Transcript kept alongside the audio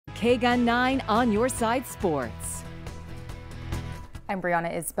KGUN 9 On Your Side Sports. I'm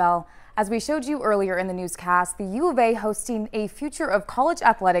Brianna Isbell. As we showed you earlier in the newscast, the U of A hosting a Future of College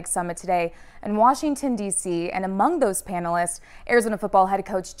Athletics Summit today in Washington, D.C. And among those panelists, Arizona football head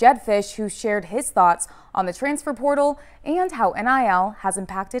coach Jedd Fisch, who shared his thoughts on the transfer portal and how NIL has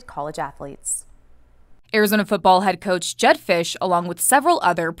impacted college athletes. Arizona football head coach Jedd Fisch, along with several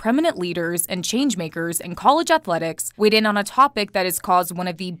other prominent leaders and changemakers in college athletics, weighed in on a topic that has caused one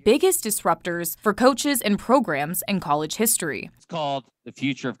of the biggest disruptors for coaches and programs in college history. It's called the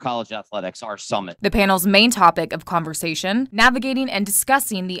Future of College Athletics, our summit. The panel's main topic of conversation, navigating and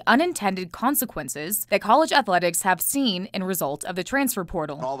discussing the unintended consequences that college athletics have seen in result of the transfer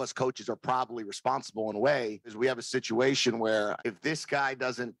portal. All of us coaches are probably responsible in a way, because we have a situation where if this guy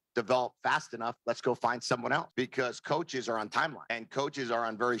doesn't develop fast enough, let's go find someone else, because coaches are on timeline and coaches are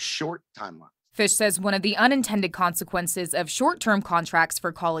on very short timelines. Fisch says one of the unintended consequences of short-term contracts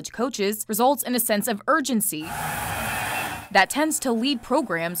for college coaches results in a sense of urgency that tends to lead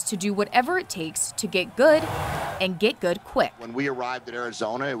programs to do whatever it takes to get good and get good quick. When we arrived at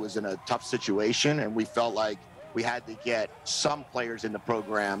Arizona, it was in a tough situation, and we felt like we had to get some players in the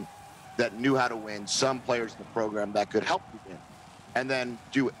program that knew how to win, some players in the program that could help you win, and then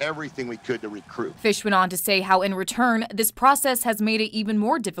do everything we could to recruit. Fisch went on to say how in return, this process has made it even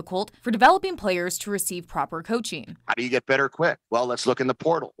more difficult for developing players to receive proper coaching. How do you get better quick? Well, let's look in the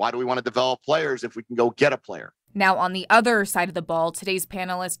portal. Why do we want to develop players if we can go get a player? Now, on the other side of the ball, today's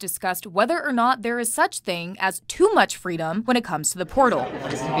panelists discussed whether or not there is such thing as too much freedom when it comes to the portal.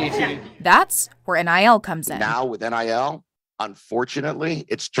 That's where NIL comes in. Now with NIL, unfortunately,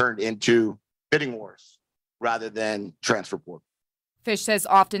 it's turned into bidding wars rather than transfer portal. Fisch says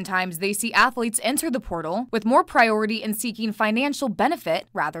oftentimes they see athletes enter the portal with more priority in seeking financial benefit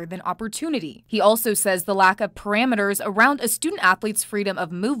rather than opportunity. He also says the lack of parameters around a student athlete's freedom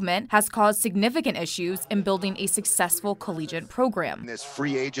of movement has caused significant issues in building a successful collegiate program. This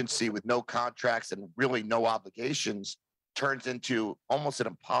free agency with no contracts and really no obligations turns into almost an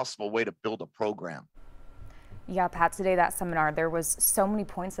impossible way to build a program. Yeah, Pat, today that seminar, there was so many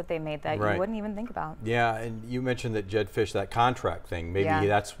points that they made that you wouldn't even think about. Yeah, and you mentioned that Jedd Fisch, that contract thing, maybe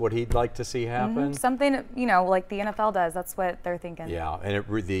that's what he'd like to see happen. Something, you know, like the NFL does, that's what they're thinking. Yeah, and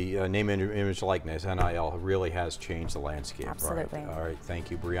the name, image, likeness, NIL, really has changed the landscape. Absolutely. All right,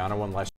 thank you, Brianna. One last